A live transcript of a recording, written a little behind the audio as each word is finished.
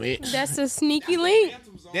That's a sneaky link.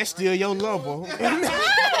 That's still your lover.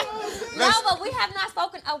 No, but we have not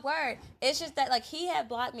spoken a word. It's just that like he had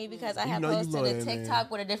blocked me because I had posted a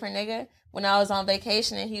TikTok with a different nigga when I was on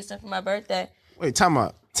vacation in Houston for my birthday. Wait, time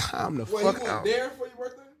the fuck out. He wasn't there for your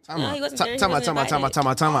birthday? No, he wasn't there. Time out.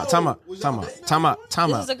 This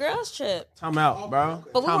was a girls' trip. Time out, bro.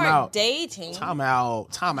 But we weren't dating. Time out.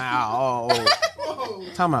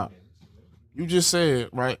 You just said,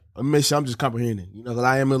 right? I'm just comprehending, you know, because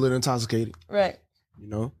I am a little intoxicated. Right. You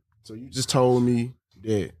know? So you just told me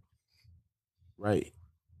that, right?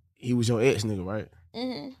 He was your ex nigga, right?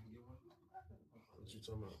 Mm-hmm. What you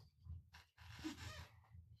talking about?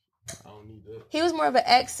 I don't need that. He was more of an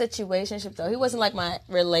ex situationship though. He wasn't like my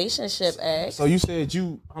relationship ex. So you said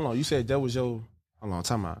you said that was your,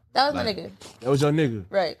 time out. That was my nigga. That was your nigga.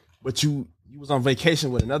 Right. But you was on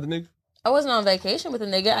vacation with another nigga? I wasn't on vacation with a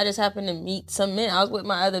nigga. I just happened to meet some men. I was with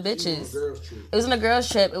my other bitches. It was on a girls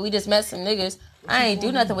trip and we just met some niggas. I ain't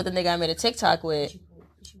do nothing with the nigga I made a TikTok with.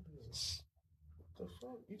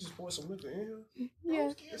 You just poured some liquor in here?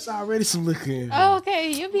 Yeah. It's already some liquor in here. Oh,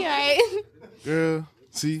 okay. You'll be all right. Girl,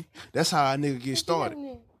 see? That's how a nigga get started.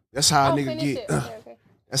 That's how a nigga get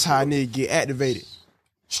That's how a nigga get activated.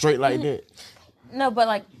 Straight like that. No, but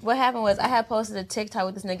like what happened was I had posted a TikTok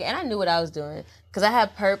with this nigga and I knew what I was doing. Because I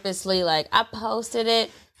had purposely, like, I posted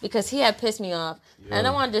it because he had pissed me off. Yeah. And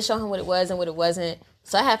I wanted to show him what it was and what it wasn't.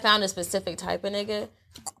 So I had found a specific type of nigga.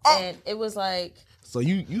 And it was like... So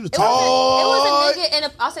you the type. It was a nigga in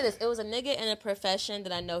a... I'll say this. It was a nigga in a profession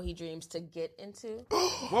that I know he dreams to get into.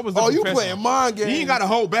 What was the profession? You playing mind games. You ain't got to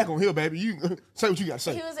hold back on here, baby. You say what you got to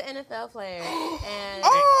say. He was an NFL player. And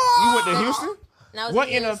you went to Houston? What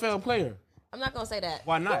NFL player? I'm not going to say that.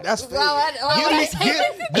 Why not? That's fair.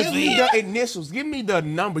 Give me the initials. Give me the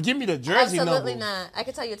number. Give me the jersey number. Absolutely not. I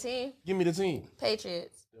can tell you a team. Give me the team.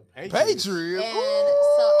 Patriots. Patriots?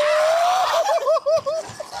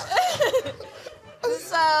 And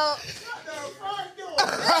so...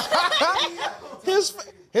 his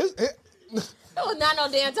It was not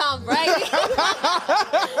no damn Tom Brady.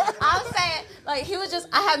 I'm saying, like, he was just...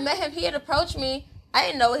 I had met him. He had approached me. I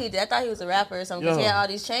didn't know what he did. I thought he was a rapper or something because he had all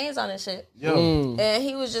these chains on and shit. And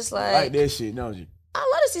he was just like that shit, don't you? I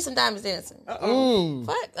love to see some diamonds dancing. Fuck,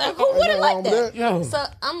 like, who wouldn't like that? So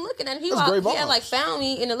I'm looking at him. He had like found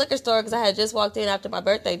me in the liquor store because I had just walked in after my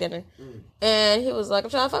birthday dinner, and he was like, "I'm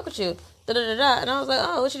trying to fuck with you." And I was like,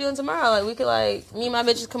 "Oh, what you doing tomorrow? Like, we could like me and my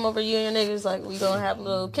bitches come over. You and your niggas like we gonna have a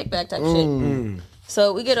little kickback type shit."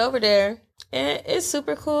 So we get over there, and it's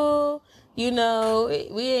super cool. You know,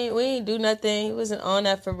 we ain't do nothing. He wasn't on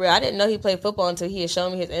that for real. I didn't know he played football until he had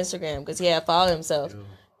shown me his Instagram because he had followed himself.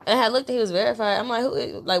 And I had looked at he was verified. I'm like,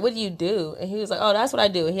 what do you do? And he was like, oh, that's what I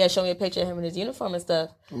do. And he had shown me a picture of him in his uniform and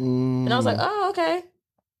stuff. And I was like, oh, okay.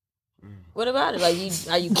 What about it? Like,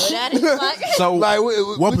 are you good at it? Like, so, like,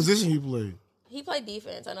 what position he played? He played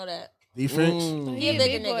defense. I know that. Defense? He a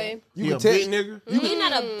bigger nigga. You a big nigga? He's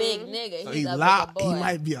not a big nigga. So he's a bigger boy. He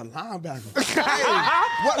might be a linebacker.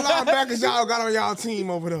 Hey, what linebackers y'all got on y'all team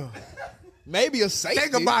over there? Maybe a safety.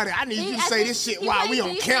 Think about it. I need you to say this shit while we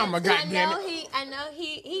on camera, goddammit. I know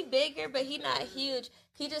he bigger, but he not huge.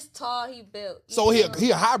 He just tall, he built. So he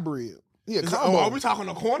a hybrid. He a combo. Are we talking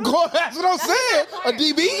a corner? That's what I'm saying. A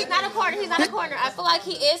DB? He's not a corner. I feel like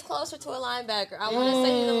he is closer to a linebacker. I want to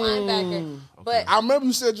say he's a linebacker. But I remember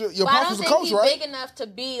you said your pops was a coach, right? I don't think he's big enough to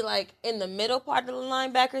be like in the middle part of the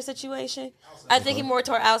linebacker situation. I think he's more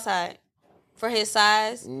toward outside for his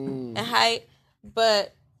size and height.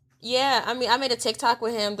 But yeah, I mean, I made a TikTok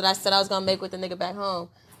with him that I said I was gonna make with the nigga back home,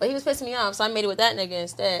 but he was pissing me off, so I made it with that nigga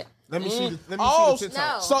instead. Let me see the TikTok.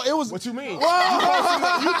 No. So it was. What you mean?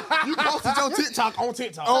 You posted your TikTok on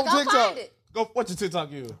TikTok. So go find it. Go. What your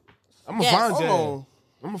TikTok is? I'm gonna find you.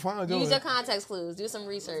 I'm gonna find you. Use your context clues. Do some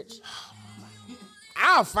research.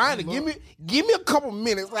 I'll find it. Give me a couple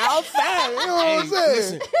minutes. I'll find it. You know what I'm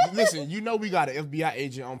saying? Listen. You know we got an FBI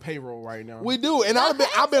agent on payroll right now. We do, and I've been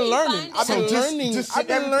learning. I've been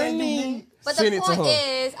learning. But the point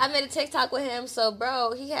is, I made a TikTok with him, so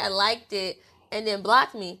bro, he had liked it and then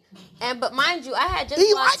blocked me. But mind you, I had just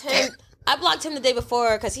blocked him. I blocked him the day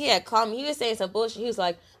before because he had called me. He was saying some bullshit. He was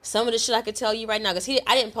like, some of the shit I could tell you right now. Because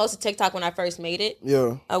I didn't post a TikTok when I first made it.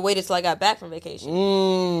 Yeah. I waited till I got back from vacation.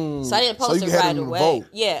 So I didn't post it right away.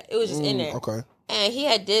 Yeah, it was just in there. Okay. And he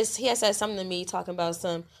had said something to me talking about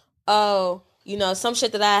some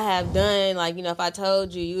shit that I have done. Like, if I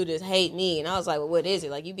told you, you would just hate me. And I was like, well, what is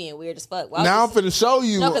it? Like, you being weird as fuck. Now I'm finna show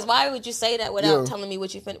you. No, because why would you say that without telling me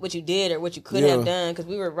what you did or what you could have done? Because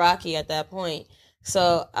we were rocky at that point.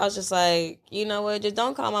 So I was just like, you know what? Just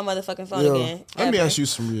don't call my motherfucking phone again. Let me ask you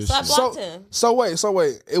some real shit. So I blocked him. So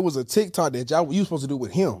wait. It was a TikTok that you were supposed to do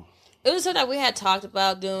with him. It was something that we had talked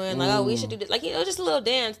about doing. Like, we should do this. Like, just a little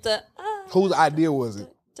dance. Whose idea was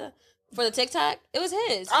it? For the TikTok? It was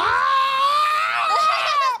his.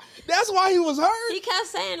 That's why he was hurt. He kept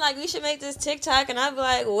saying, like, we should make this TikTok. And I'd be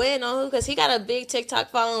like, when on who? Because he got a big TikTok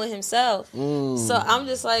following himself. So I'm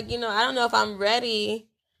just like, I don't know if I'm ready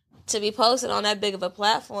to be posted on that big of a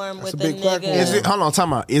platform with the nigga. Platform. Hold on,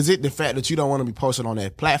 time out. Is it the fact that you don't want to be posted on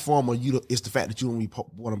that platform, or it's the fact that you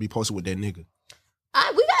want to be posted with that nigga?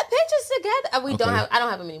 We got pictures together. I don't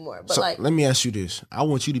have them anymore. But so, let me ask you this. I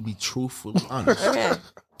want you to be truthful, honest. Okay.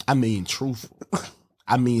 I mean truthful.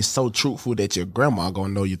 I mean so truthful that your grandma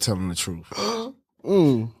gonna know you're telling the truth.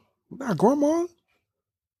 Not grandma.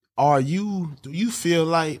 Do you feel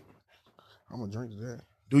like I'm gonna drink to that?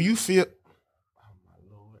 Do you feel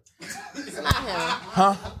It's not him.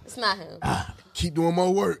 Huh? It's not him. Keep doing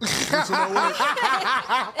more work. It's not him.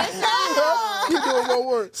 Keep doing more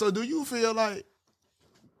work. So do you feel like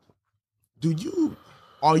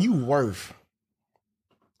are you worth,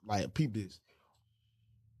 like, peep this.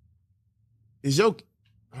 Is your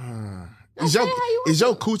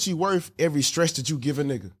coochie worth every stress that you give a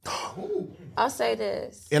nigga? I'll say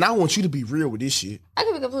this. And I want you to be real with this shit. I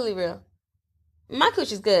can be completely real. My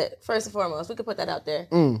coochie's good, first and foremost. We could put that out there.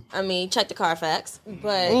 I mean, check the Carfax.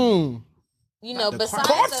 But, besides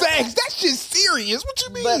Carfax, that shit's serious. What you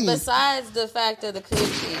mean? But besides the fact of the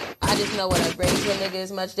coochie, I just know what I bring to a nigga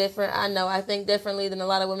is much different. I think differently than a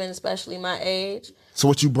lot of women, especially my age. So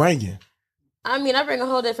what you bringing? I mean, I bring a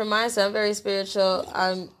whole different mindset. I'm very spiritual.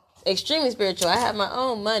 I'm extremely spiritual. I have my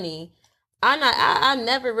own money. I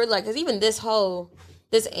never really, because even this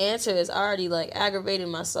answer is already, like, aggravating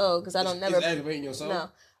my soul, because I don't never... It's aggravating your soul? No.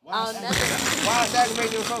 Why is it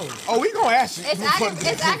aggravating your soul? Oh, we gonna ask you. It's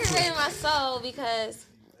aggravating my soul because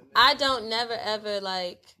I don't never, ever,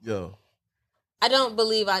 like... Yo. I don't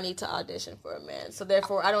believe I need to audition for a man, so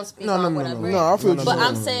therefore I don't speak on what I bring. No, I feel but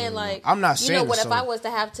I'm saying, like... I'm not saying if I was to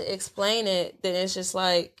have to explain it, then it's just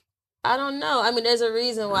like... I don't know. I mean, there's a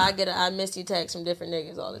reason why I get I miss you text from different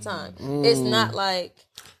niggas all the time. It's not like...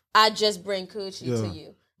 I just bring coochie to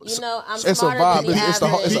you. I'm smarter than the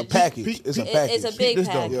average. It's a package. It's a package. It's a big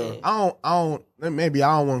package. I don't. Maybe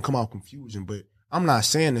I don't want to come off confusion, but I'm not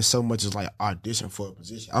saying this so much as like audition for a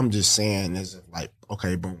position. I'm just saying as if, like,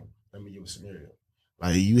 okay, boom. Let me give a scenario.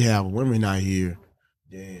 Like, you have women out here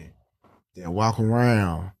that walk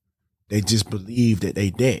around. They just believe that they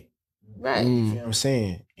dead. Right. You know what I'm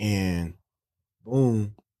saying? And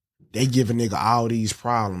boom. They giving nigga all these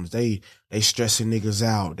problems. They stressing niggas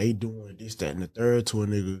out. They doing this, that, and the third to a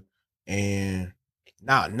nigga. And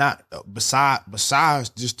not besides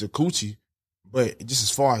just the coochie, but just as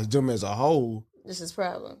far as them as a whole. This is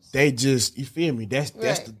problems. They just, you feel me? That's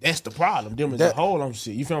the problem. Them as a whole on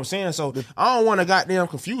shit. You feel what I'm saying? So I don't want to goddamn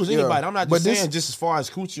confuse anybody. I'm not just saying just as far as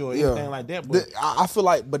coochie or anything like that. But I feel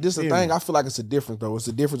like, but this is the thing. I feel like it's a difference though. It's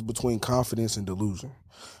a difference between confidence and delusion.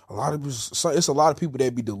 It's a lot of people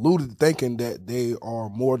that be deluded thinking that they are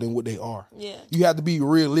more than what they are. Yeah. You have to be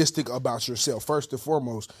realistic about yourself first and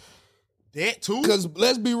foremost. That too. Because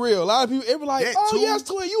let's be real, a lot of people ever like, that oh too. Yes,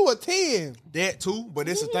 twin, you a 10. That too, but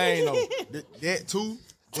it's a thing though. that too.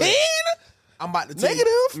 10? I'm about to tell negative.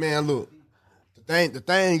 You, man, look. The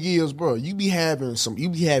thing is, bro, you be having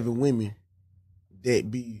women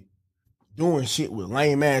that be doing shit with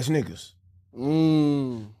lame ass niggas.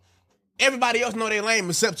 Everybody else know they lame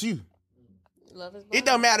except you. Love is blind. It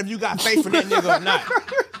don't matter if you got faith in that nigga or not.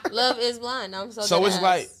 Love is blind. I'm so it's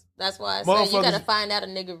like, that's why I say you gotta find out a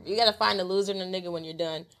nigga. You gotta find a loser in a nigga when you're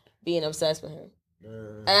done being obsessed with him.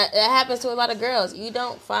 And it happens to a lot of girls. You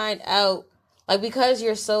don't find out, like, because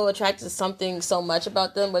you're so attracted to something so much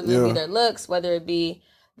about them, whether it be their looks, whether it be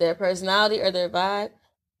their personality or their vibe,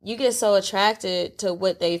 you get so attracted to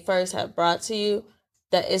what they first have brought to you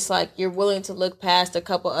that it's like you're willing to look past a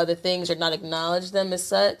couple other things or not acknowledge them as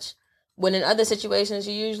such, when in other situations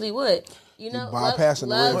you usually would. You know, bypassing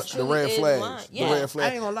the red flags. Yeah. The red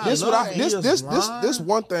flags. I ain't gonna lie. This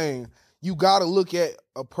one thing, you gotta look at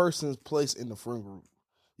a person's place in the friend group.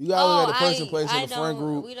 You gotta look at a person's place in the friend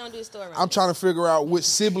group. We don't do story. I'm trying to figure out which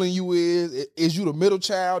sibling you is. Is you the middle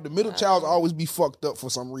child? The middle child always be fucked up for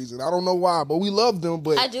some reason. I don't know why, but we love them.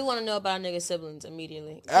 But I do want to know about niggas' siblings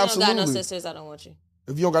immediately. If absolutely. you don't got no sisters, I don't want you.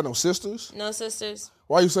 If you don't got no sisters? No sisters.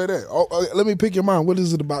 Why you say that? Let me pick your mind. What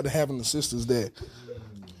is it about having the sisters that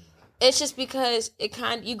It's just because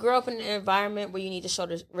you grow up in an environment where you need to show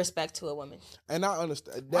respect to a woman. And I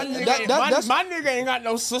understand. My nigga ain't got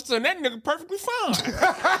no sister, and that nigga perfectly fine.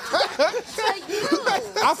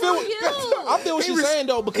 I feel what she's saying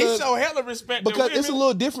though, because he show hella respect. Because it's a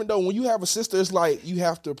little different though. When you have a sister, it's like you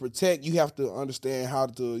have to protect, you have to understand how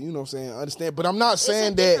to, you know what I'm saying, understand. But I'm not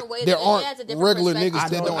saying that there aren't regular niggas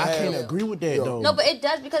that don't have. I can't agree with that though. No, but it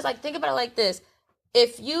does, because like think about it like this.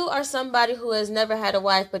 If you are somebody who has never had a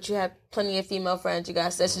wife, but you have plenty of female friends, you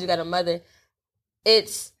got sisters, you got a mother,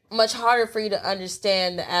 it's much harder for you to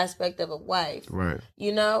understand the aspect of a wife, right?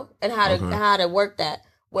 You know, and how to work that.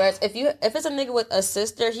 Whereas if it's a nigga with a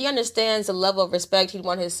sister, he understands the level of respect he'd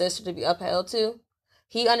want his sister to be upheld to.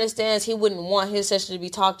 He understands he wouldn't want his sister to be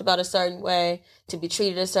talked about a certain way, to be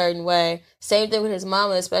treated a certain way. Same thing with his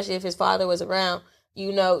mama, especially if his father was around.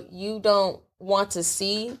 You know, you don't want to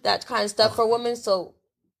see that kind of stuff for women, so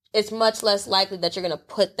it's much less likely that you're gonna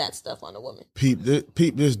put that stuff on a woman. Peep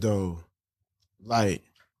this though, like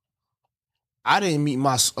I didn't meet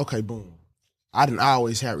my boom. I didn't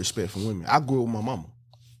always have respect for women. I grew up with my mama,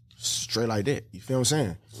 straight like that. You feel what I'm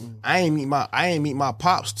saying? Mm-hmm. I ain't meet my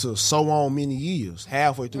pops till so on many years,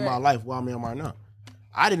 halfway through my life where I'm in right now.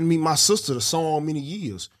 I didn't meet my sister till so on many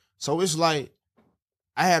years, so it's like.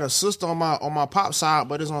 I had a sister on my pop side,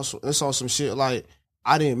 but it's on some shit like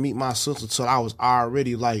I didn't meet my sister till I was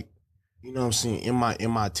already like, you know what I'm saying, in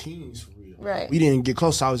my teens for real. Right. We didn't get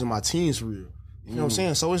close till I was in my teens for real. You know what I'm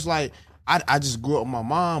saying? So it's like I just grew up with my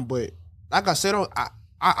mom, but like I said,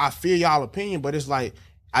 I feel y'all opinion, but it's like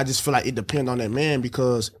I just feel like it depends on that man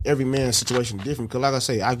because every man's situation is different. Because like I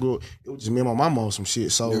say, I grew up, it was just me and my mama on some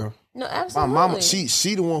shit. So no, absolutely. My mama,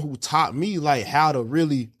 she the one who taught me like how to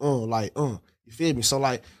really you feel me? So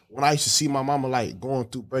like when I used to see my mama like going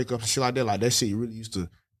through breakups and shit like that shit really used to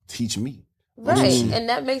teach me. Right. And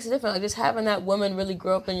that makes it different. Like just having that woman really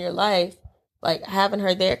grow up in your life, like having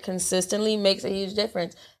her there consistently makes a huge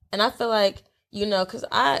difference. And I feel like, you know, because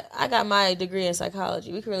I got my degree in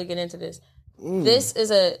psychology. We could really get into this. This is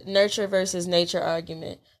a nurture versus nature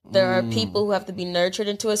argument. There are people who have to be nurtured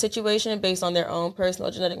into a situation based on their own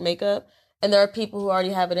personal genetic makeup. And there are people who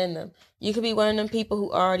already have it in them. You could be one of them people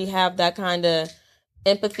who already have that kind of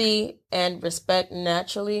empathy and respect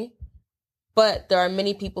naturally. But there are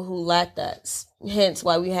many people who lack that. Hence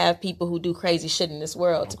why we have people who do crazy shit in this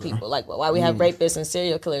world to people. Like why we have rapists and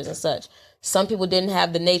serial killers and such. Some people didn't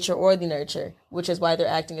have the nature or the nurture, which is why they're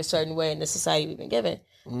acting a certain way in the society we've been given.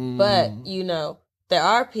 But, you know, there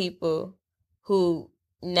are people who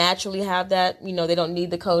naturally have that. You know, they don't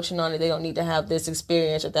need the coaching on it. They don't need to have this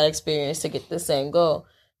experience or that experience to get the same goal.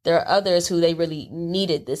 There are others who they really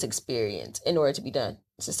needed this experience in order to be done.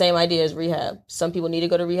 It's the same idea as rehab. Some people need to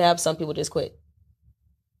go to rehab. Some people just quit.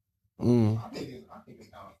 I think it's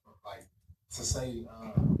kind of like to say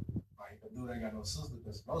like the dude ain't got no sister,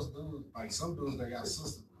 because most dudes, like some dudes, they got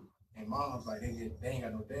sisters and moms, like they ain't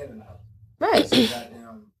got no dad in the house. Right. So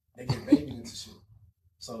they get babied into shit.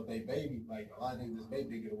 So if they baby, like a lot of niggas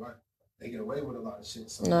baby, they get away with a lot of shit.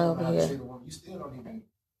 So no, how to treat a woman, you still don't even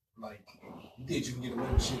like you can get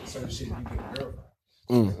away with shit, certain shit if you get a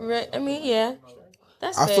girlfriend. Right. I mean, yeah.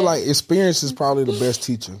 That's I fair. feel like experience is probably the best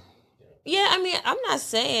teacher. Yeah, I mean, I'm not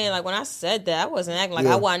saying, like, when I said that, I wasn't acting like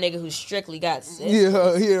I want a nigga who strictly got sisters.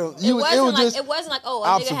 Yeah. It wasn't like, oh, a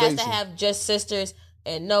nigga has to have just sisters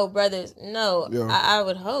and no brothers. No, I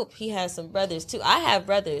would hope he has some brothers, too. I have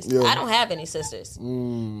brothers. Yeah. I don't have any sisters.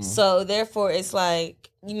 So, therefore, it's like,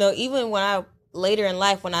 you know, even when later in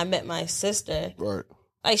life, when I met my sister, right.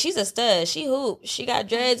 Like, she's a stud. She hoop. She got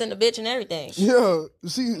dreads and the bitch and everything. Yeah.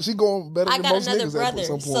 She going better than most niggas. I got another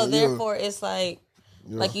brother. So, therefore, it's like,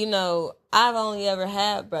 like, you know, I've only ever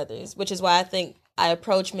had brothers, which is why I think I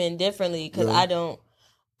approach men differently, because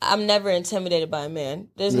I'm never intimidated by a man.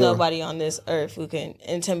 There's nobody on this earth who can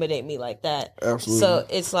intimidate me like that. Absolutely. So,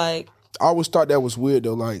 it's like, I always thought that was weird,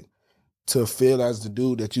 though, like, to feel as the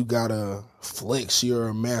dude that you gotta flex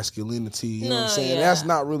your masculinity. You know what I'm saying? That's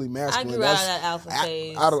not really masculine. I grew out of that alpha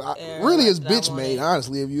phase. Really, it's bitch made.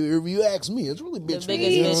 Honestly, if you ask me, it's really bitch made.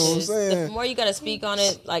 You know what I'm saying? The more you gotta speak on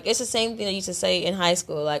it, like it's the same thing I used to say in high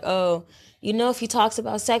school. Like, oh, you know, if he talks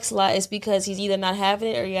about sex a lot, it's because he's either not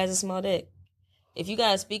having it or he has a small dick. If you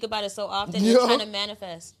gotta speak about it so often, you're trying to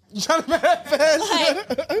manifest. You're trying to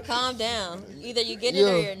manifest. Like, calm down. Either you get it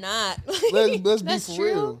or you're not. Let's be for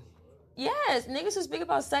real. Yes, niggas who speak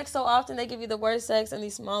about sex so often, they give you the worst sex and the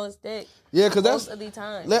smallest dick. Yeah, because most of the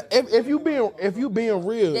time. If you being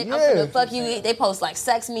real, the fuck you eat. They post like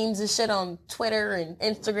sex memes and shit on Twitter and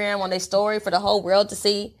Instagram on their story for the whole world to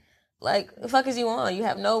see. Like, the fuck is you on? You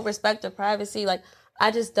have no respect or privacy. Like,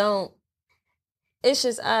 I just don't. it's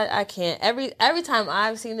just I can't. Every time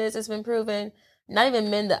I've seen this, it's been proven. Not even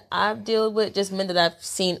men that I've dealt with, just men that I've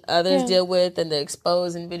seen others deal with, and the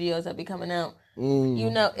exposing videos that be coming out. You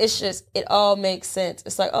know, it's just, it all makes sense.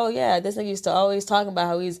 It's like, oh yeah, this nigga used to always talk about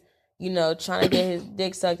how he's, you know, trying to get his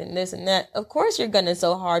dick sucked and this and that. Of course you're gunning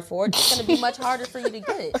so hard for it. It's going to be much harder for you to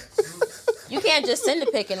get it. You can't just send a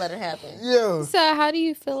pic and let it happen. Yeah. So how do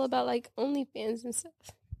you feel about like OnlyFans and stuff?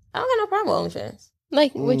 I don't got no problem with OnlyFans.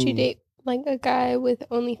 Like, would you date like a guy with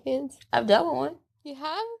OnlyFans? I've dealt with one. You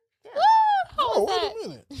have? Yeah. How was Wait that? a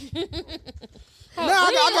minute. Now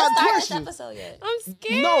I got a question. Yet. I'm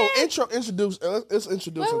scared. No, introduce. Let's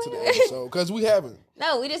introduce into the episode because we haven't.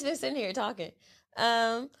 No, we just been sitting here talking.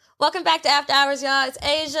 Welcome back to After Hours, y'all. It's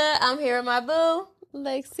Asia. I'm here with my boo,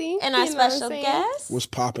 Lexi, and our special guest. What's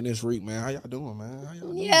popping this Reek, man? How y'all doing, man? How y'all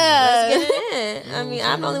doing? Yeah. Let's get it in. I mean,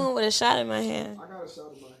 I'm the only one with a shot in my hand. I got a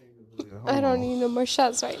shot in my hand. I don't need no more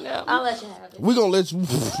shots right now. I'll let you have it. We're gonna let you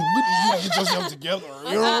get yourself together.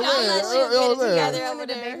 You know what I'll let you get it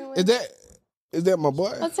together over there. Is that my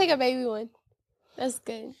boy? Let's take a baby one. That's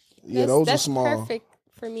good. Yeah, those are small. That's perfect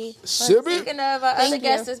for me. Sip it? Speaking of, our other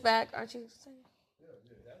guest is back, aren't you?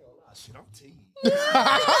 Shit, I'm teasing.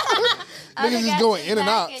 Niggas just going in and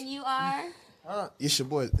out. And you are? It's your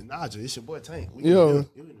boy Nijel. It's your boy Tank. Yeah. You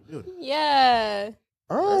in the building. Yeah.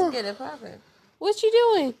 Let's get it popping. What you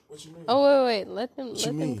doing? What you mean? Oh, wait. Let them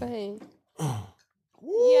go ahead.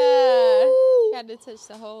 Yeah. Got to touch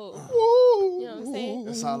the hole. You know what I'm saying?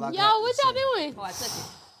 That's all I got. Y'all, what y'all doing? Oh, I took it.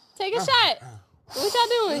 Take a shot. What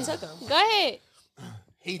y'all doing? Took him. Go ahead.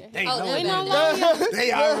 They Oh, know. Wait, no, no, no. no.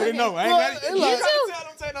 They already know. I ain't got it. You You too. tell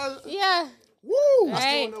them take no. Yeah. Woo! I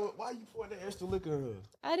Right. still know why you poured that extra liquor in her.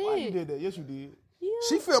 I Why you did. did that? Yes, you did. Yeah.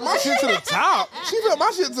 She filled my shit to the top. She filled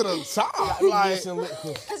my shit to the top. Like,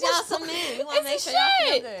 Because y'all some men. We want to make It's sure y'all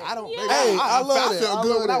feel shit. good. I don't. Yeah. Hey, I love I it. felt I good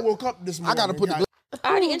love when it. I woke up this morning. I gotta put the. I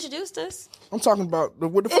already introduced us. I'm talking about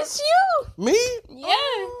what the fuck? It's you. Me? Yeah.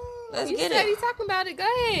 Let's You get said it. you talking about it. Go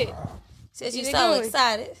ahead. Since you Get it so going.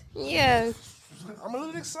 excited. Yeah. I'm a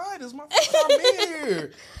little excited. It's my first time in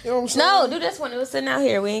here. You know what I'm saying? No, do this one. It was sitting out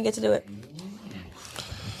here. We didn't get to do it.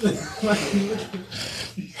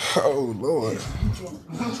 Oh Lord.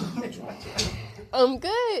 I'm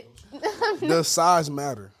good. Does size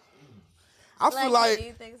matter? I feel Lexi, like do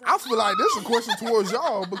you think so? this is a question towards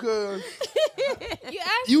y'all because You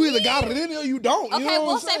asked you me. either got it in or you don't. You Okay, know what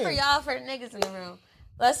we'll I'm say saying? for y'all, for the niggas in the room.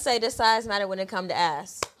 Let's say the size matter when it come to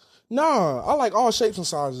ass. Nah, I like all shapes and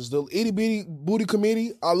sizes. The itty bitty booty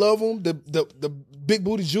committee, I love them. The big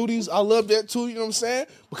booty Judies, I love that too. You know what I'm saying?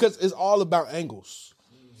 Because it's all about angles.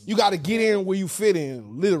 You got to get in where you fit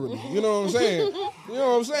in, literally. You know what I'm saying? You know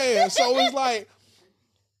what I'm saying? So it's like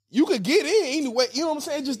you could get in anyway. You know what I'm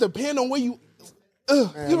saying? Just depend on where you.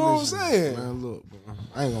 Man, you know listen, what I'm saying? Man, look, bro,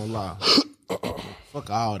 I ain't gonna lie. Fuck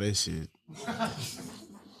all that shit.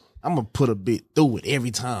 I'm gonna put a bit through it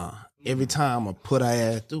every time. Every time I'm gonna put her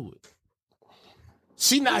ass through it.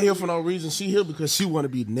 She not here for no reason. She here because she want to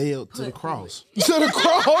be nailed to the cross. To the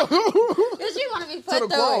cross. Because you want to be put To the through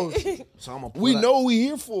cross. it. So I'm gonna. We know what we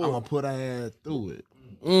here for. I'm gonna put her ass through it.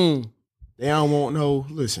 Mm. They don't want no.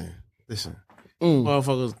 Listen.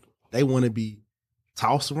 Motherfuckers. They want to be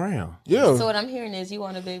tossed around. Yeah. So what I'm hearing is you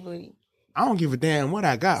want a big booty. I don't give a damn what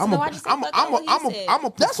I got. So why'd you say fuck all what he said? I'm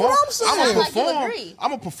a That's what I'm saying. I'm a Like you perform. agree.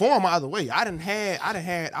 I'm a perform either way. I done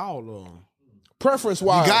had all of them. Preference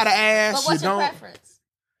wise. You gotta ask. But what's you your don't. preference?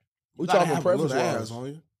 We You gotta talking have a preference little wise. ass on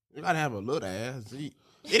you. You gotta have a little ass.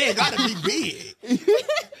 It ain't gotta be big.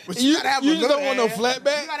 But you gotta have a you little don't want no ass. flat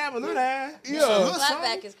back? You gotta have a little ass. Yeah. A little something.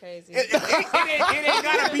 Flatback is crazy. It ain't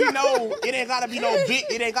gotta be no. It ain't gotta be no big.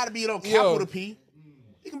 It ain't gotta be no capital P.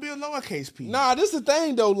 It can be a lowercase p. Nah, this the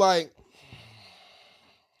thing though. Like,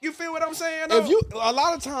 You feel what I'm saying? Though? if you a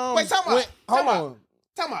lot of times. Wait, time when- out. Hold on.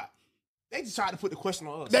 Time out. They just tried to put the question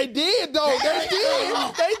on us. They did though. They did.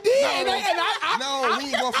 They did. And I No, we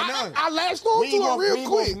ain't going for none. I latched on to it real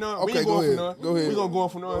quick. Okay, go ahead. Go ahead. We gonna go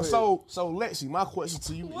for none. So Lexi, my question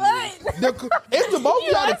to you What? It's the both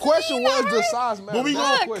of y'all. The asked question me was that, the right? size matter. But we That's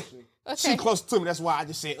gonna- the question. She Okay. close to me. That's why I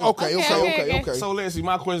just said Okay. Okay. So Lexi,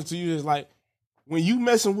 my question to you is like, when you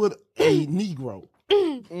messing with a Negro,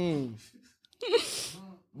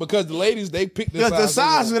 Because the ladies they pick the does the size.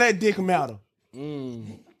 size of that dick matter?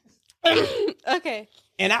 Okay.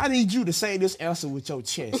 And I need you to say this answer with your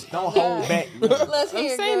chest. Don't hold back. Let's I'm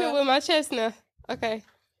hear saying it girl. with my chest now. Okay.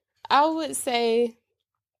 I would say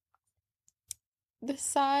the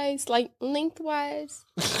size, like lengthwise.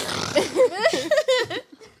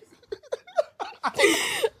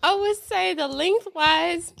 I would say the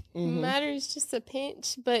lengthwise matters just a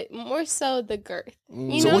pinch, but more so the girth.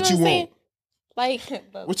 You So know what what you I'm saying? want? Like,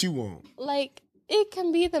 What you want? like it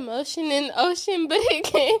can be the motion in the ocean, but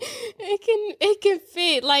it can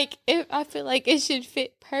fit. Like, if I feel like it should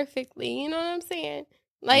fit perfectly. You know what I'm saying?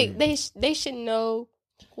 Like they should know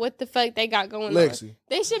what the fuck they got going on.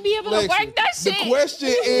 They should be able to work that shit. The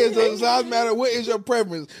question is, does size matter? What is your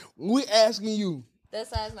preference? We asking you. Does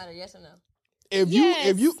size matter? Yes or no? If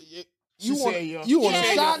you want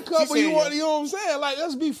a sock cup or you want, you know what I'm saying? Like,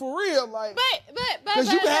 let's be for real. Like,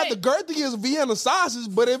 because you can have the girthiest Vienna sausages,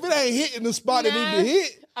 but if it ain't hitting the spot it need to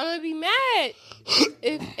hit, I'm gonna be mad.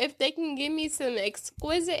 If they can give me some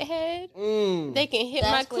exquisite head, they can hit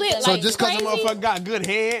my clit. So just because a motherfucker got good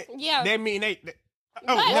head, that mean they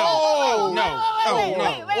no.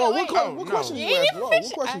 What question you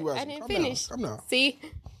asking? I didn't finish. See,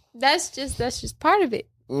 that's just part of it.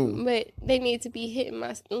 But they need to be hitting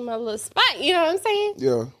my little spot. You know what I'm saying?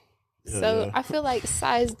 Yeah. So I feel like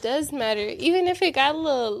size does matter, even if it got a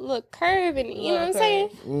little curve in it. You know what I'm saying?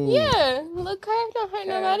 Yeah, a little curve don't hurt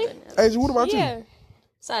nobody. Hey, what about you?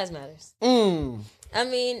 Size matters. I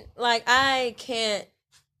mean, like, I can't.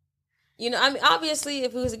 You know, I mean, obviously,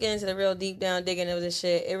 if we was to get into the real deep down digging of this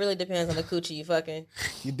shit, it really depends on the coochie you fucking.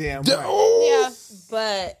 You damn right. Yeah.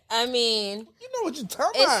 But, I mean. You know what you're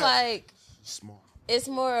talking about. It's like. Smart. It's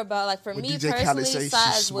more about, like, for me personally,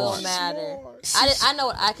 size will matter. I know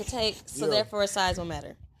what I could take, so therefore size will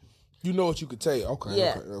matter. You know what you could take. Okay.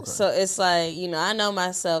 Yeah. Okay. So it's like, you know, I know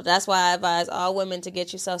myself. That's why I advise all women to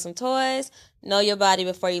get yourself some toys. Know your body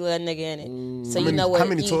before you let a nigga in it. So you know what. How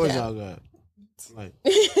many toys y'all got? Like,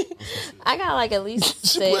 I got like at least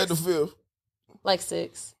 6. She played the fifth. Like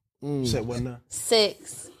 6. You said what now?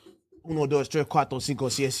 6. 1, 2, 3, 4, 5,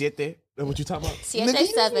 6, 7. That's what you talking about? See, I said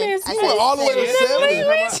 7. I said all the way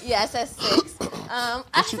to 7. Yeah, I said 6.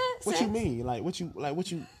 What you mean? Like what you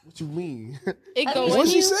mean? It go what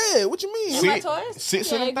she said. What you mean? In my toys?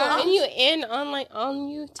 6 of them. It go in you and on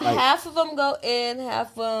you too. Half of them go in,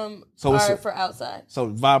 half of them are for outside. So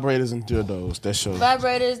vibrators and dildos. That's show.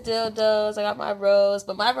 Vibrators, dildos. I got my rose,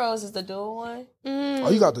 but my rose is the dual one. Oh,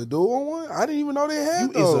 you got the dual one? I didn't even know they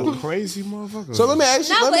had those. You is a crazy motherfucker. So let me ask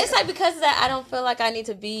you. No, but it's like because of that, I don't feel like I need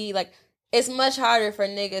to be like. It's much harder for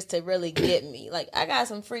niggas to really get me. Like, I got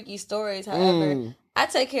some freaky stories. However, I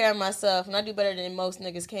take care of myself, and I do better than most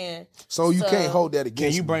niggas can. So you can't hold that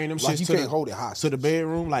against. Can you bring them like shit you can't hold it hot to the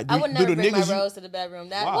bedroom? Like, I would never bring my Rose to the bedroom.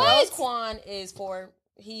 That Rose Quan is for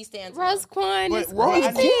he stands. Rose Quan is Rose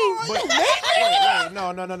Quan.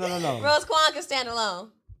 No. Rose Quan can stand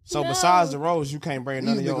alone. So besides the Rose, you can't bring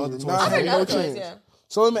none of your other toys. I bring other toys. Yeah.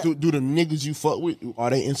 So do the niggas you fuck with,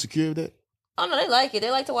 are they insecure of that? Oh no, they like it. They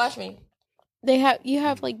like to watch me. You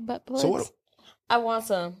have like butt plugs. So what? I want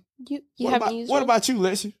some. You haven't used. What about you,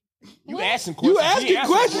 Lexi? You asking questions. You asking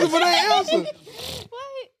questions, but they answer.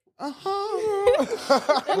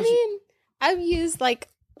 What? I mean, I've used like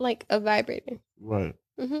a vibrator. Right.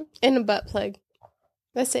 And a butt plug.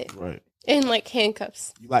 That's it. Right. And like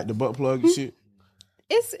handcuffs. You like the butt plug and shit?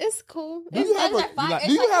 It's cool. Do you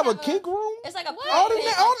have a kink room? It's like a all the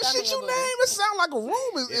shit you name. It sound like a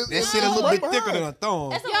room. That shit a little bit thicker than a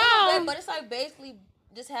thumb. It's a little bit, but it's like basically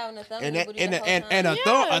just having a thumb. And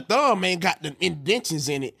a thumb ain't got the indentions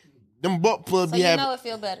in it. Them butt plugs be having. You know it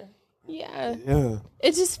feel better. Yeah. Yeah.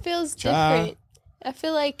 It just feels different. I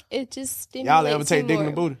feel like it just stimulates. Y'all ever take dick in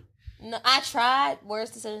the booty? No, I tried.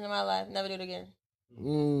 Worst decision in my life. Never do it again.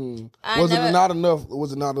 Was it not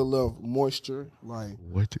enough moisture? Like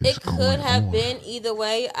it could have been either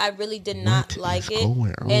way. I really did not like it,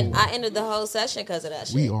 and I ended the whole session because of that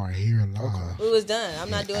shit. We are here live. We was done. I'm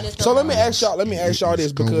not doing this. So let me ask y'all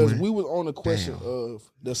this because we was on the question of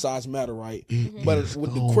does size matter, right? But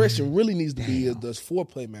what the question really needs to be is does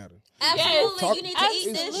foreplay matter? Absolutely, you need to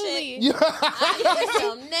eat this shit. I need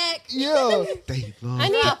some neck. Yeah, I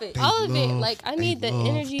need all of it. Like I need the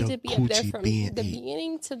energy to be up there from the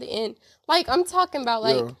beginning to the end. Like I'm talking about,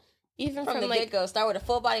 like even from the like get go. Start with a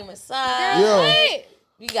full body massage. Right.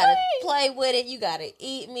 You gotta play with it. You gotta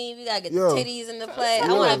eat me. We gotta get the titties in the play.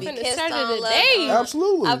 I want to be kissed on.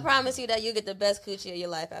 Absolutely. I promise you that you get the best coochie of your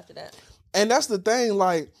life after that. And that's the thing.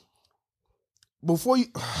 Like before you.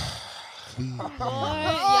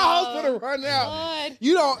 I was gonna run out.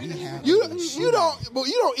 You don't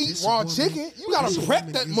eat raw chicken. You gotta prep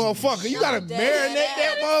that motherfucker. You gotta marinate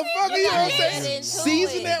that motherfucker. You know what I'm saying?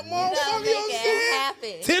 Season that motherfucker. You know what I'm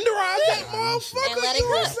saying? Tenderize that motherfucker. And let You know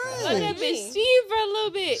what it I'm let saying? it be steam for a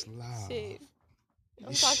little bit. Shit.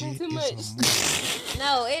 I'm talking too much.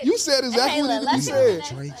 No, You said exactly what you said.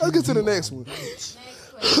 Let's get to the next one.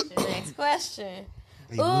 Next question.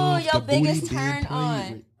 Ooh, your biggest turn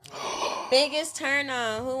on. Biggest turn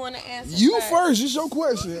on. Who want to answer? You first. It's your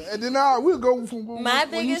question, and then we'll go from my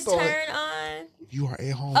biggest turn on. You are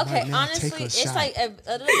at home. Okay, right now, honestly, take a it's shot. like a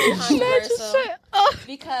little bit controversial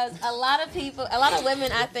because a lot of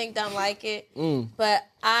women, I think, don't like it. But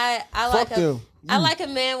I like a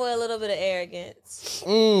man with a little bit of arrogance.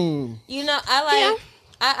 You know,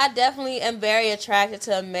 I definitely am very attracted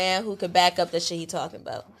to a man who could back up the shit he talking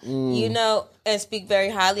about. You know, and speak very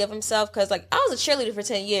highly of himself. Because, like, I was a cheerleader for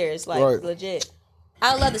 10 years, like, legit.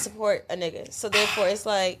 I love to support a nigga. So, therefore, it's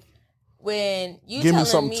like, when you give me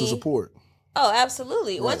something to support. Oh,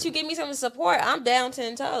 absolutely. Right. Once you give me something to support, I'm down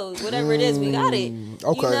 10 toes. Whatever it is, we got it.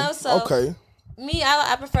 Okay. You know? So, me,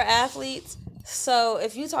 I prefer athletes. So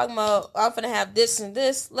if you talking about I'm gonna have this and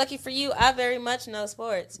this, lucky for you, I very much know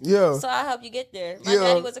sports. Yeah. So I help you get there. My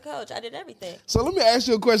daddy was a coach. I did everything. So let me ask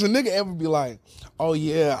you a question. Nigga ever be like, oh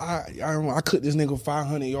yeah, I cut this nigga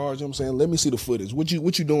 500 yards, you know what I'm saying? Let me see the footage. What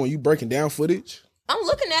you doing? You breaking down footage? I'm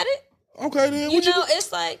looking at it. Okay then. You know,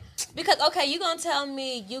 it's like because you gonna tell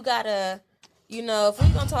me you gotta, you know, if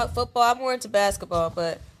we're gonna talk football, I'm more into basketball,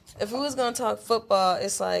 but if we was gonna talk football,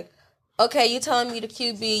 it's like, okay, you telling me the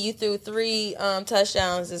QB, you threw 3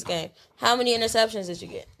 touchdowns this game. How many interceptions did you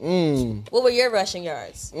get? What were your rushing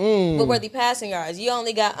yards? What were the passing yards? You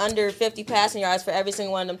only got under 50 passing yards for every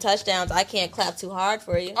single one of them touchdowns. I can't clap too hard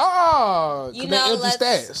for you. Oh, you know,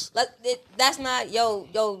 stats. That's not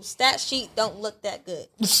yo stat sheet. Don't look that good.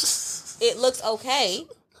 It looks okay.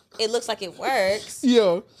 It looks like it works.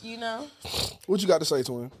 Yeah. You know. What you got to say,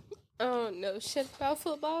 twin? Oh no, shit about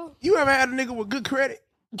football. You ever had a nigga with good credit?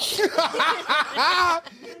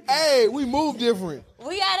 Hey, we move different.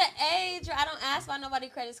 We at an age where I don't ask about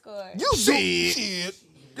nobody's credit score. You shit.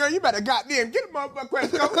 Girl, you better goddamn get a motherfucking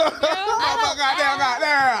credit score. Goddamn.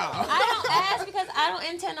 I don't ask because I don't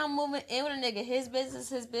intend on moving in with a nigga. His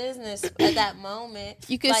business at that moment.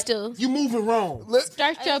 You can still. You moving wrong.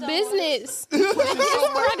 Start your business. You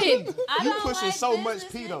pushing so much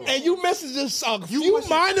P though. And you messaging a few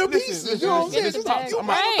minor pieces. You know what I'm saying?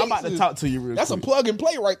 I'm about to talk to you real quick. That's a plug and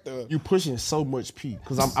play right there. You pushing so much P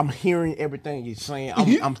because I'm hearing everything you're saying.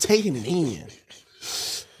 I'm taking it in.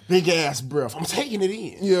 Big ass breath. I'm taking it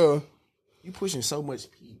in. Yeah. You pushing so much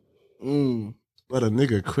P. But a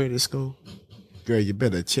nigga credit score, girl, you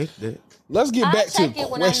better check that. Let's get back to the question. I check it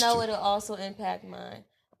when I know it'll also impact mine.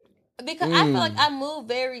 Because I feel like I move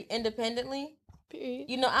very independently.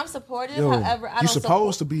 You know, I'm supportive. However, I don't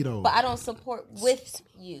supposed to be though. But I don't support with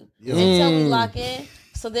you until we lock in.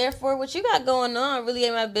 So therefore, what you got going on really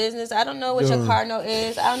ain't my business. I don't know what your car note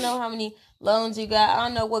is. I don't know how many loans you got. I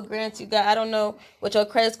don't know what grants you got. I don't know what your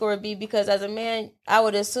credit score would be because as a man, I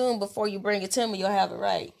would assume before you bring it to me, you'll have it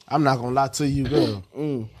right. I'm not gonna lie to you, girl.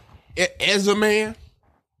 As a man,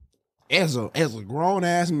 as a grown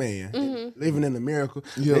ass man living in America,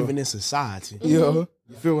 living in society. You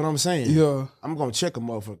feel what I'm saying? Yeah. I'm gonna check a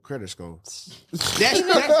motherfucking credit score.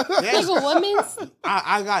 That's a woman's.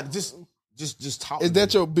 I got just talk. Is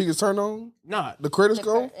that your biggest turn on? Nah, the credit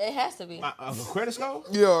score. It has to be. A credit score?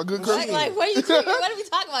 Yeah, a good credit score. Like, what are we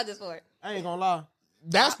talking about this for? I ain't gonna lie.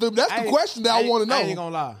 That's the question that I want to know. I ain't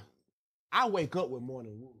gonna lie. I wake up with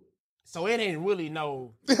morning wood, so it ain't really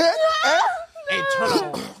no. Hey, turn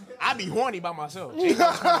on. I be horny by myself. Ain't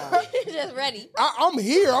no turn on. Just ready. I'm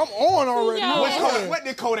here. I'm on already. What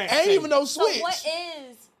did Kodak ain't say? even no switch. So what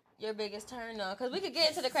is your biggest turn on? Because we could get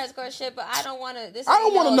into the credit score shit, but I don't want to. I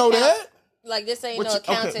don't want to know that. Like this ain't no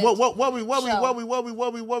accountant. Okay, what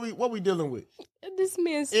we dealing with? This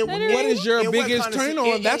man's what is your biggest turn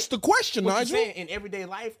on? That's the question, Nigel. Nigel. In everyday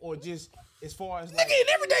life or just as far as like, nigga in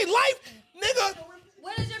everyday life, nigga.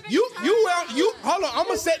 What is your biggest turn on? You hold on. I'm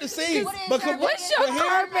gonna set the scene. What's your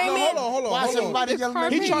car payment? Hold on.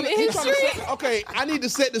 He trying to set, okay, I need to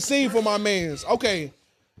set the scene for my mans. Okay,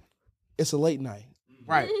 it's a late night.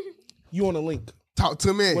 Right. You on a link. Talk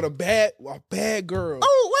to me. With a bad girl.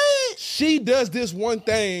 Oh, wait. She does this one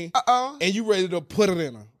thing, and you ready to put it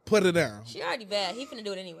in her. Put it down. She already bad. He finna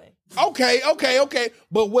do it anyway. Okay.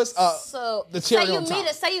 But what's so the cherry on top?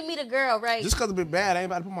 Say you meet a girl, right? Just because it be bad, I ain't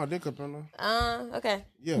about to put my dick up in her. Okay.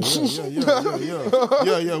 Yeah. We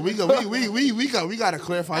gotta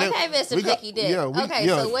clarify that. Okay, Mr. Picky Dick. So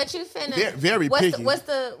what you finna? Very picky.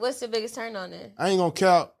 What's the biggest turn on there? I ain't gonna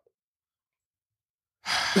count.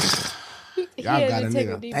 Y'all got a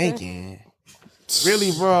nigga thinking.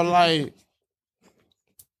 Really, bro, like,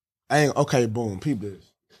 boom, peep this.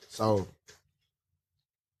 So,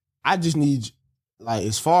 I just need, like,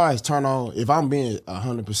 as far as turn on, if I'm being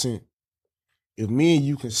 100%, if me and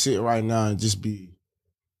you can sit right now and just be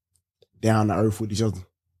down to earth with each other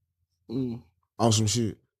on some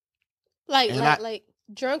shit. Like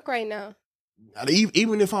drunk right now.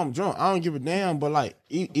 Even if I'm drunk, I don't give a damn, but, like,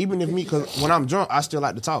 even if me, because when I'm drunk, I still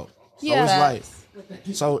like to talk. So it's like,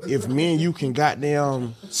 So if me and you can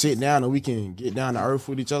goddamn sit down and we can get down to earth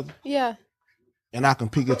with each other. Yeah. And I can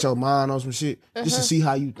pick at your mind on some shit just to see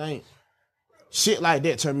how you think. Shit like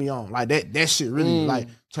that turn me on. Like that shit really like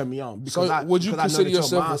turn me on. Because so would you consider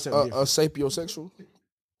yourself a sapiosexual?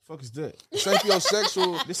 Fuck is that?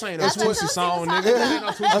 Sapiosexual. This ain't a Twitchy song, nigga.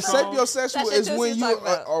 A sapiosexual is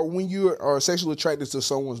when you are sexually attracted to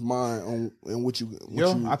someone's mind and what you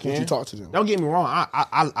talk to them. Don't get me wrong.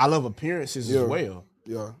 I love appearances as well.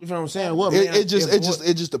 Yeah, you know what I'm saying? What it's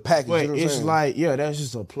just a package. But you know it's like that's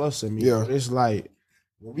just a plus in me. Yeah, it's like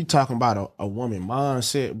when we talking about a woman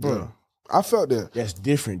mindset, bro. Yeah. I felt that. That's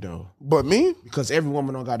different though. But me, because every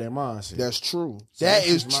woman don't got that mindset. That's true. So that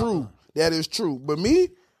is true. That is true. But me,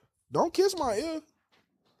 don't kiss my ear.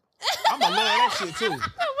 I'ma love that shit too.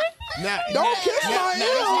 Now, don't kiss my ear.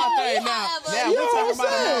 That's my thing. Now we talking about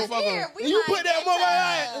a motherfucker. You put that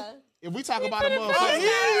motherfucker. If we talk about a motherfucker, I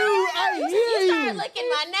hear you. You start licking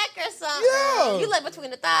my neck or something. Yeah. You lick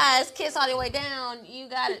between the thighs, kiss all the way down. You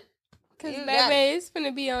got it. Cause baby, it's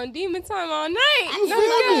finna be on demon time all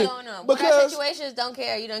night. Because situations don't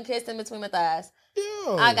care. You done kissed in between my thighs.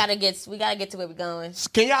 Yeah. We gotta get to where we're going.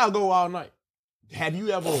 Can y'all go all night? Have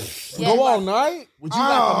you ever go all night? Would you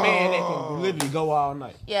like a man that can literally go all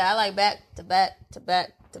night? Yeah, I like back to back to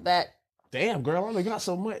back to back. Damn, girl, I only got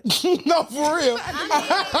so much. No, for real. Wait.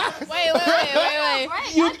 I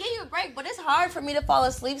give you a break, but it's hard for me to fall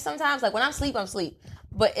asleep sometimes. Like when I'm asleep, I'm asleep.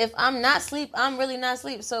 But if I'm not asleep, I'm really not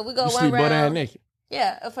asleep. So we go you one sleep round. Butt ass naked.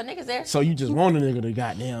 Yeah, if a nigga's there. So you just want a nigga to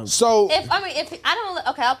goddamn. So if I don't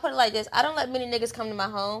okay, I'll put it like this. I don't let many niggas come to my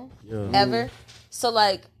home ever. So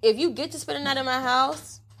like if you get to spend a night in my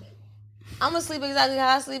house, I'm gonna sleep exactly how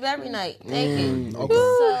I sleep every night. Naked. Okay.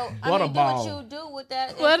 So I mean, do what you do with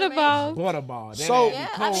that. Butterball. So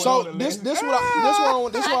this what I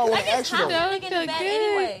want to ask you though.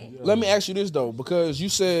 Anyway. Let me ask you this though, because you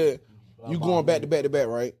said you going back to back to back,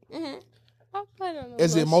 right? Mm-hmm.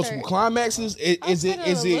 Is it multiple climaxes? Is it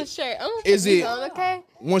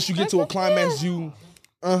once you get to a climax you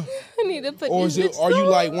I need to put or is it are you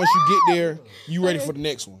like once you get there you ready for the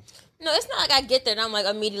next one? No, it's not like I get there and I'm like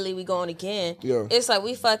immediately we going again. Yeah. It's like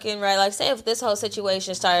we fucking right. Like say if this whole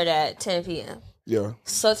situation started at 10 p.m. Yeah.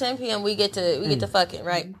 So 10 p.m. we get to fucking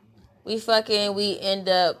right. We end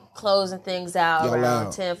up closing things out around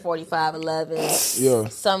 10:45, 11. Yeah.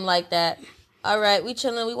 Something like that. All right, we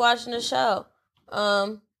chilling, we watching the show.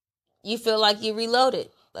 You feel like you reloaded.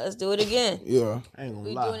 Let's do it again. Yeah. I ain't gonna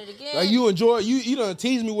we lie. doing it again. Like you enjoy it. You done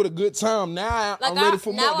tease me with a good time. Now like I'm ready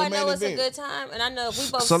for more. Now I the main know it's event. a good time, and I know if we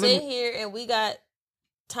both sit here and we got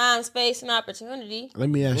time, space, and opportunity. Let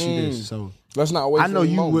me ask you this. So let's not wait. I know for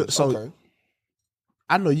you would. So okay.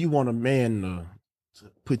 I know you want a man to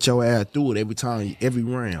put your ass through it every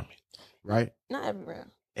round, right? Not every round.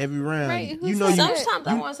 Every round, right, you know. Sometimes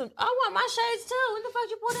I want my shades too. When the fuck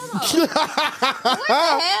you pull that off? What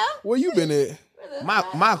the hell? Where you been at?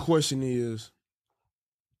 My question is,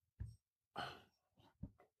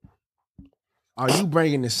 are you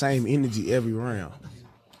bringing the same energy every round?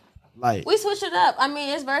 Like we switch it up. I mean,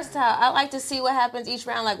 it's versatile. I like to see what happens each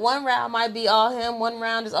round. Like one round might be all him, one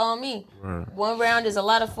round is all me. Right. One round is a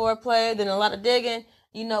lot of foreplay, then a lot of digging.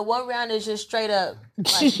 You know, one round is just straight up,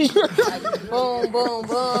 like boom, boom,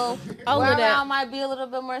 boom. One round might be a little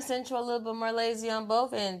bit more sensual, a little bit more lazy on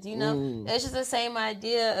both ends. You know, it's just the same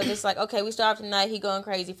idea of it's like, okay, we start off tonight, he going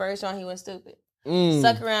crazy. First round, he went stupid.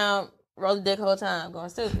 Suck around, roll the dick whole time, going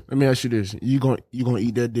stupid. Let me ask you this: you gonna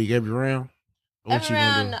eat that dick every round? Every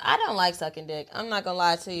round, I don't like sucking dick. I'm not gonna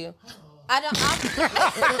lie to you. I'm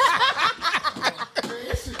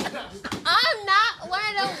not one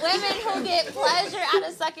of them women who get pleasure out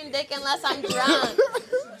of sucking dick unless I'm drunk.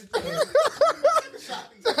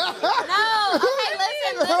 No, okay,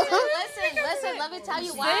 listen. Let me tell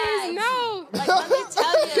you why. No. Like, let me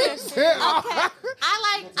tell you.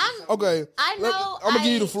 Okay, I know. I'm gonna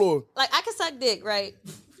give you the floor. Like, I can suck dick, right?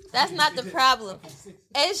 That's not the problem.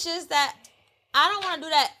 It's just that I don't want to do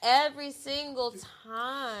that every single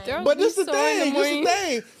time. But this is the thing.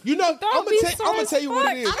 You know, I'm gonna tell you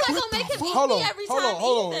what it is. I'm not gonna make him eat me every time.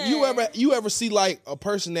 Hold on. You ever see like a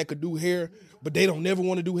person that could do hair, but they don't never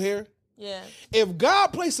want to do hair? Yeah. If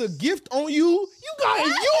God placed a gift on you, you gotta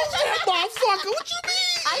use that motherfucker. What you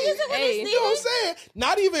mean? I use it when it's needed. You know what I'm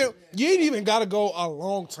saying? You ain't even gotta go a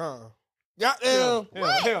long time. Goddamn.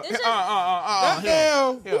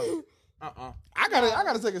 I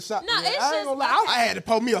gotta take a shot. No, it's I ain't gonna lie. I had to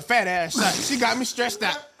pull me a fat ass shot. She got me stressed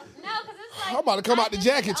out. No, because it's like I'm about to come out the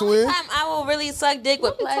jacket, twin. The only time I will really suck dick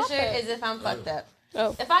with pleasure is if I'm fucked up.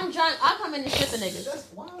 Oh. If I'm drunk, I'll come in and shit the niggas.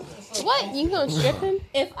 What? You gonna strip him?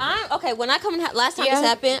 If I'm okay, when I come in, last time this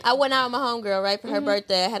happened, I went out with my homegirl right for her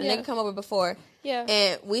birthday. I had a nigga come over before. Yeah.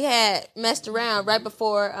 And we had messed around right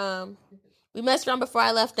before. We messed around before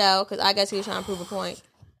I left out because I guess he was trying to prove a point.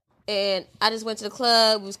 And I just went to the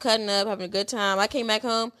club. We was cutting up, having a good time. I came back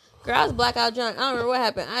home. Girl, I was blackout drunk. I don't remember what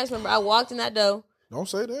happened. I just remember I walked in that door. Don't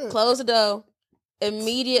say that. Closed the door.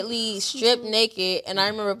 Immediately stripped naked, and I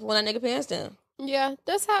remember pulling that nigga pants down. Yeah,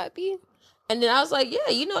 that's how it be. And then I was like,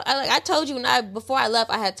 yeah, you know, I told you before I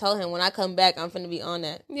left, I had told him when I come back, I'm finna be on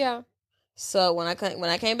that. Yeah. So when I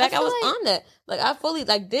came back, I was on that. Like I fully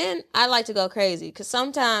then I like to go crazy because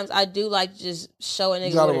sometimes I do like to just show a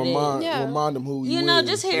nigga what it is. Remind them who you know,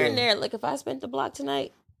 just here and there. Like if I spent the block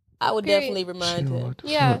tonight, I would definitely remind him.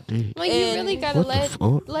 Yeah, like you really gotta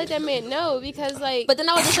let that man know because like. But then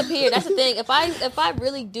I would disappear. That's the thing. If I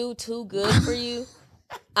really do too good for you,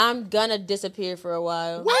 I'm gonna disappear for a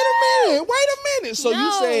while. Wait a minute. So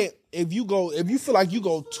you saying if you feel like you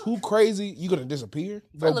go too crazy, you gonna disappear?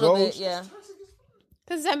 For a little bit, yeah.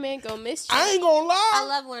 Cause that man gonna miss you. I ain't gonna lie. I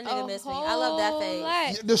love when a nigga miss me. I love that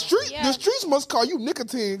phase. The streets must call you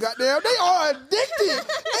nicotine. Goddamn, they are addicted. They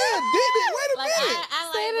addicted. Wait a minute. I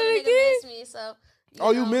like when a nigga miss me.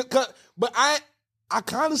 So you miss? But I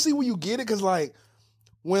kind of see where you get it. Cause like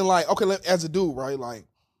when as a dude, right? Like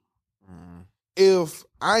if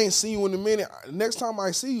I ain't seen you in a minute, next time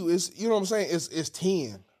I see you, it's you know what I'm saying. It's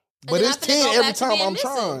 10, but it's 10 every time I'm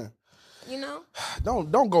trying. You know,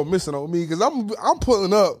 don't go missing on me because I'm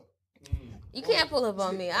pulling up. You can't pull up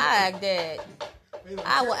on me. I act dead.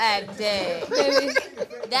 I will act dead.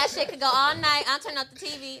 That shit could go all night. I'll turn off the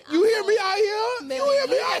TV. You hear me out here? You hear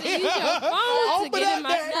me out here? Use your phone to get in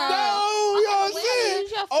my car. You know what I'm saying?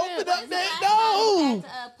 Open up that door. I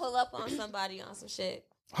had to pull up on somebody on some shit.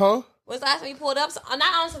 Huh? Was the last time you pulled up? Not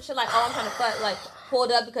on some shit like, oh, I'm trying to fuck. Like,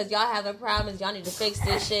 pulled up because y'all having problems. Y'all need to fix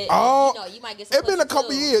this shit. Oh, you know, you might get some. It's been a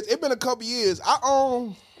couple years. It's been a couple years. I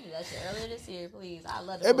do that shit earlier this year, please. I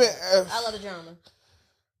love the I love the drama.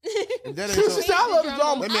 She said, I love the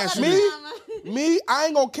drama. Let me ask you me, I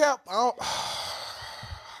ain't gonna cap.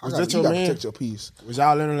 Was that your man? Protect your peace. Was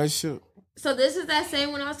y'all in a relationship? So this is that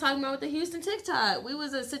same one I was talking about with the Houston TikTok. We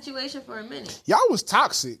was in a situation for a minute. Y'all was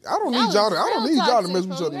toxic. I don't need y'all to mess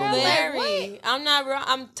with each other no more. Very. I'm not real.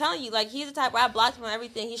 I'm telling you, like he's the type where I blocked him on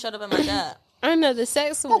everything. He showed up at my job. I know the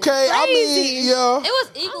sex was okay. Crazy. I mean, yeah. It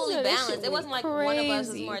was equally balanced. It wasn't like one of us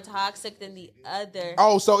was more toxic than the other.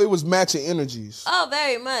 Oh, so it was matching energies. Oh,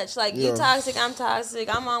 very much. Like you toxic, I'm toxic.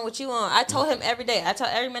 I'm on what you on. I told him every day. I tell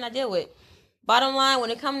every man I deal with. Bottom line, when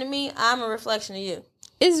it come to me, I'm a reflection of you.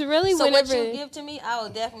 It's really so whenever what you give to me, I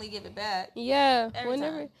will definitely give it back. Yeah,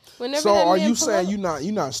 whenever. So are you saying you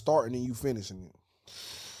not starting and you finishing it?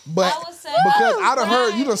 But I would say, because I done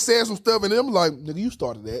heard you done said some stuff and them like, nigga, you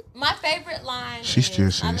started that. My favorite line. She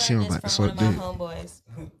still saying she don't like from one of my homeboys.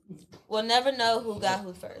 We'll never know who got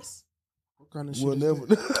who first. What kind of we'll never.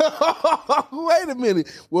 Wait a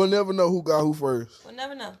minute. We'll never know who got who first. We'll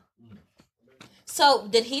never know. So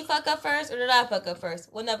did he fuck up first or did I fuck up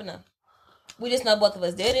first? We'll never know. We just know both of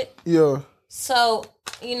us did it. Yeah. So,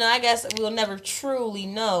 you know, I guess we'll never truly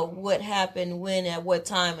know what happened, when, at what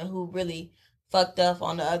time, and who really fucked up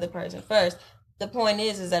on the other person first. The point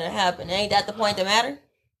is that it happened. Ain't that the point that matter?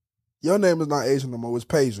 Your name is not Asian no more. It's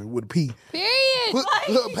Paisian with a P.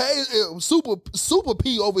 Period. Super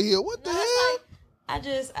P over here. What the hell? I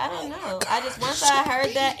don't know. Once I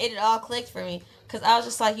heard that, it all clicked for me. Because I was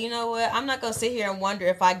just like, you know what? I'm not going to sit here and wonder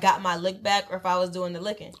if I got my lick back or if I was doing the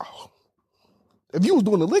licking. Oh. If you was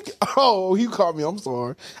doing the licking, you caught me. I'm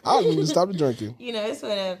sorry. I was going to stop the drinking. You know, it's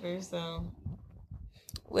whatever. So,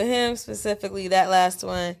 with him specifically, that last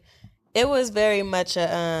one, it was very much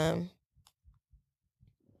a,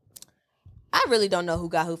 I really don't know who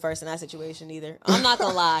got who first in that situation either. I'm not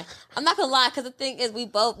going to lie. Because the thing is, we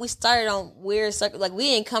started on weird circles. Like, we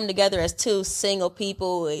didn't come together as two single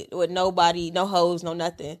people with nobody, no hoes, no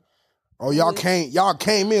nothing. Oh, y'all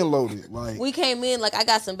came in loaded. Like we came in like I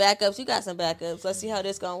got some backups, you got some backups. Let's see how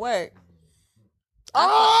this gonna work.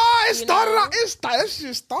 It started out. That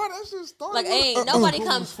shit started. Like ain't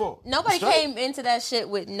nobody came into that shit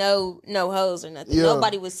with no hoes or nothing. Yeah.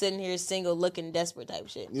 Nobody was sitting here single, looking desperate type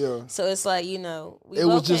shit. Yeah. So it's like it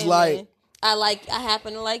was just like I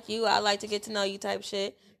happen to like you. I like to get to know you type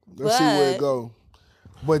shit. Let's see where it go.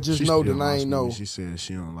 But just know that I ain't know. She said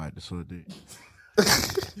she don't like the sort of dick.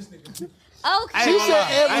 Okay. She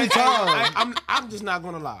said every time. I'm just not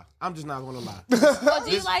gonna lie. Well,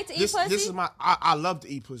 do you like to eat pussy? This is I love to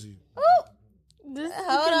eat pussy.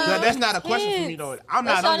 Hold on. That's not a question for me though. I'm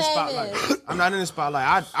not on the spotlight. I'm not in the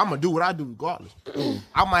spotlight. I'm gonna do what I do regardless.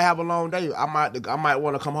 I might have a long day. I might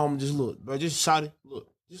want to come home and just look, but just shout it. Look,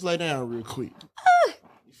 Just lay down real quick.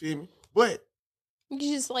 You feel me? But you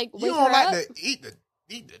just like wake you don't her like up? to eat the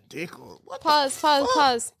dick or what?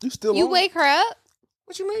 Pause. You wake her up?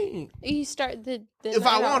 What you mean? You start the if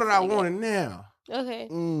I want it, I want it now. Okay.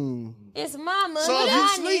 It's mama. So if you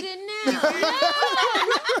sleep, need it now.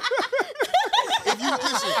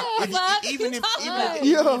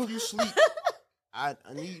 If you sleep, I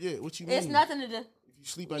need it. What you mean? It's nothing to do. If you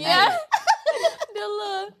sleep, I need it. The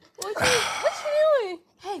look. What you doing?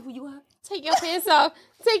 Hey, who you are? Take your pants off.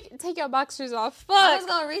 Take your boxers off. Fuck. I was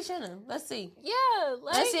gonna reach in them. Let's see. Yeah.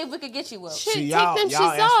 Let's see if we could get you up. See, y'all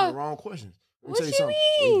asking the wrong questions. Let me tell you something.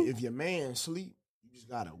 mean? If your man sleep, you just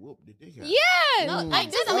gotta whoop the dick out. Yeah. No,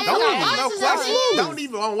 Don't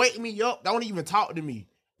even wake me up. Don't even talk to me.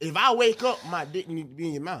 If I wake up, my dick need to be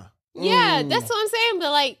in your mouth. Yeah, that's what I'm saying.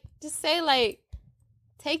 But like, just say like,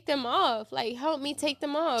 take them off. Like, help me take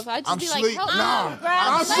them off. I just I'm be sleep. like, help Nah, me.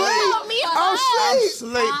 I'm sleep. Help me I'm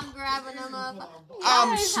sleep. I'm grabbing them up.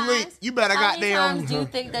 I'm sleep. You better How many goddamn. times do you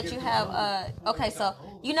think that you have? Okay, so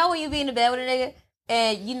you know when you be in the bed with a nigga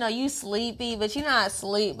and you know you sleepy, but you're not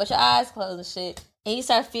asleep, but your eyes closed and shit, and you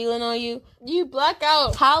start feeling on you. You black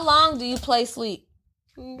out. How long do you play sleep?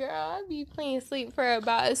 Girl, I be playing sleep for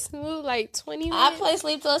about a smooth like 20 minutes. I play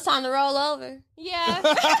sleep till it's time to roll over. Yeah.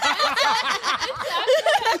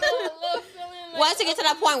 Once you get to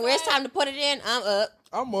that point where it's time to put it in, I'm up.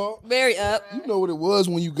 I'm up. Very up. You know what it was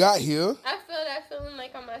when you got here. I feel that feeling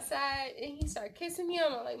like on my side, and he started kissing me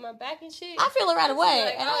on like my back and shit. I feel it right away.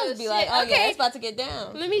 Like, and I'll just be shit. like, oh Okay. yeah, it's about to get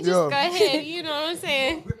down. Let me just go ahead, you know what I'm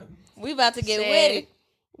saying? We about to get Shit. with it.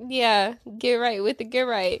 Yeah, get right with it, get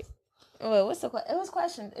right. Wait, what's the question? It was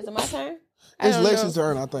question. Is it my turn? It's Lexi's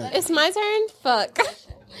turn, I think. It's my turn? Fuck.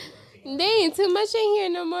 They ain't too much in here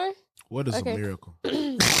no more. What is a miracle?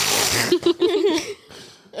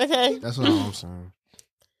 Okay. That's what I'm saying.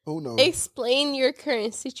 Who knows? Explain your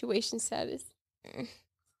current situation status.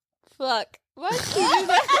 Fuck. Why did you do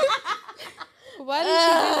that? Why did you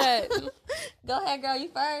do that? Go ahead, girl. You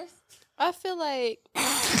first. I feel like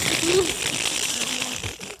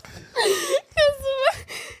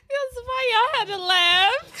Because why y'all had to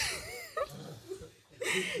laugh?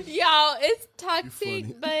 Y'all, it's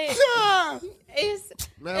toxic, but it's...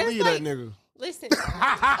 Man, leave that nigga. Listen.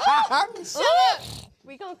 Shut up.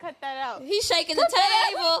 We gonna cut that out. He's shaking the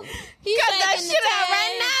table. He's Cut that shaking shit the out right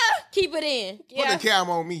table. now. Keep it in. Put the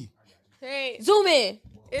camera on me. Right. Zoom in.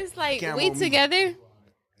 It's like Camera we on me. together,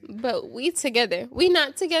 but we together. We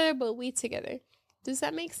not together, but we together. Does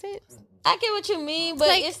that make sense? I get what you mean, but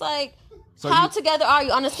Like- it's like, how together are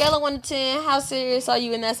you? On a scale of 1 to 10, how serious are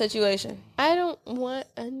you in that situation? I don't want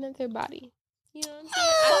another body. You know what I'm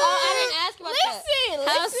saying? I didn't ask about that. Listen.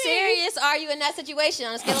 How serious are you in that situation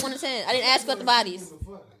on a scale of 1 to 10? I didn't ask about the bodies.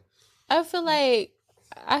 I feel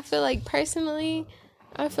like personally,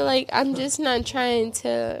 I feel like I'm just not trying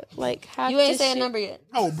to like have. You ain't this saying a shit. number yet.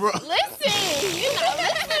 Oh, bro. Listen, you're not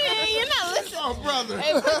listening. You're not listening. Oh, brother.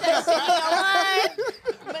 Hey, put that shit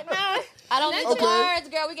on. But nah, I don't need Okay. words,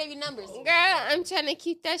 girl. We gave you numbers. girl, I'm trying to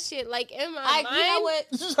keep that shit like in my mind. You know what?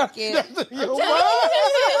 Fuck it. I'm trying to keep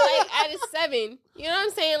that shit like at a 7. You know what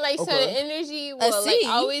I'm saying? Like so Okay. the energy A will C.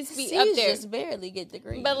 like always be C's up there. just barely get the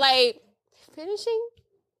green. But like finishing,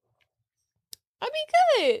 I be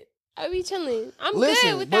good. I be chilling. I'm good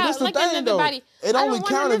Listen, but without this the like thing another though. body. It I only don't want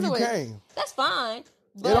count if you another one. came. That's fine. It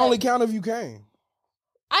But only count if you came.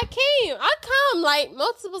 I came. I come like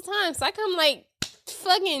multiple times. I come like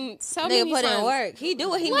fucking so nigga many put times. in work. He do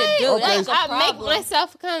what he need What? to do. Okay. That's a I make problem.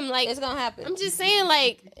 myself come. Like It's gonna happen. I'm just saying.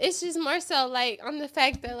 Like it's just more so like on the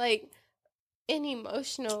fact that like an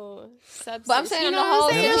emotional substance. But I'm saying you on know the what whole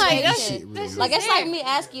I'm saying? Like that's, situation. that's Like just it's like there. me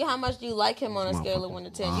asking you how much do you like him on a scale of 1 to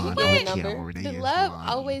 10. You can But give a number. The love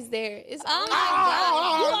always there. It's Oh always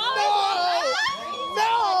my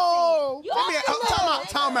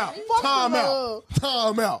No.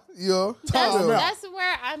 Time out. Yeah. That's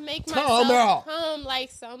where I make Time myself out. come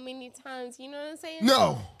like so many times. You know what I'm saying?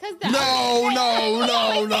 No. Cause No.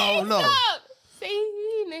 Stop. See,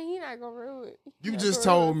 he not gonna ruin it. You just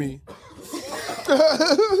told me.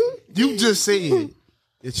 You just said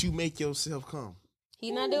that you make yourself come.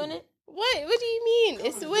 He not doing it? What do you mean?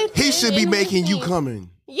 It's with He him should be and making with you me. coming.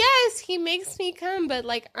 Yes, he makes me come, but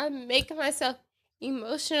like I'm making myself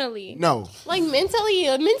emotionally. No. Like mentally.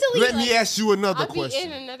 Let like, me ask you another I'll be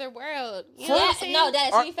question. in another world. You know what I'm saying? No,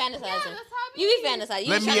 that's you be Yeah, fantasizing. that's how I You be fantasizing. You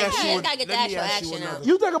Let me trying to ask you. gotta get the Let me actual ask you action another. out.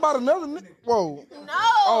 You think about another Whoa. No.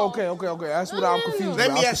 Oh, okay. That's what I'm confused Let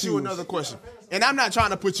about. me I'm ask you confused. another question. And I'm not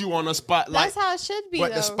trying to put you on the spotlight, That's how it should be, but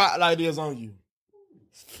though. the spotlight is on you.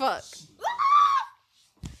 Fuck.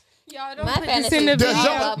 Y'all don't My put this fantasy in the does video.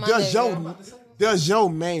 y'all- about my nigga. Does your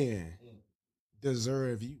man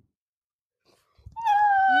deserve you.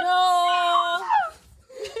 No.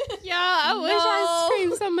 Y'all, I wish I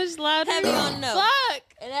screamed so much louder. Heavy on no. Fuck.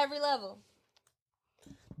 In every level.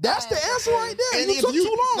 That's the answer right there. And You took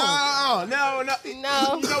too long. No. No. You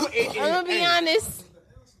know what? I'm gonna be honest.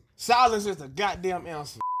 Silence is the goddamn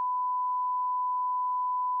answer.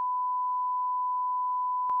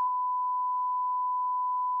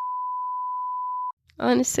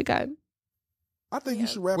 Honest to God. I think you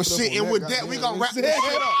should wrap Well, it up. shit, and with that, we gonna wrap this shit up.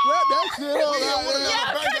 Wrap that shit up.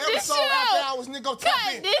 Cut this shit out.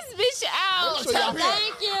 Cut this bitch out.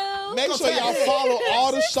 Thank you. Make sure y'all follow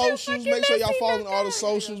all the socials. Make sure y'all follow all the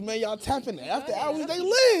socials, man. Y'all tapping the after hours. They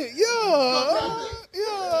lit.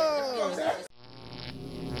 Yeah.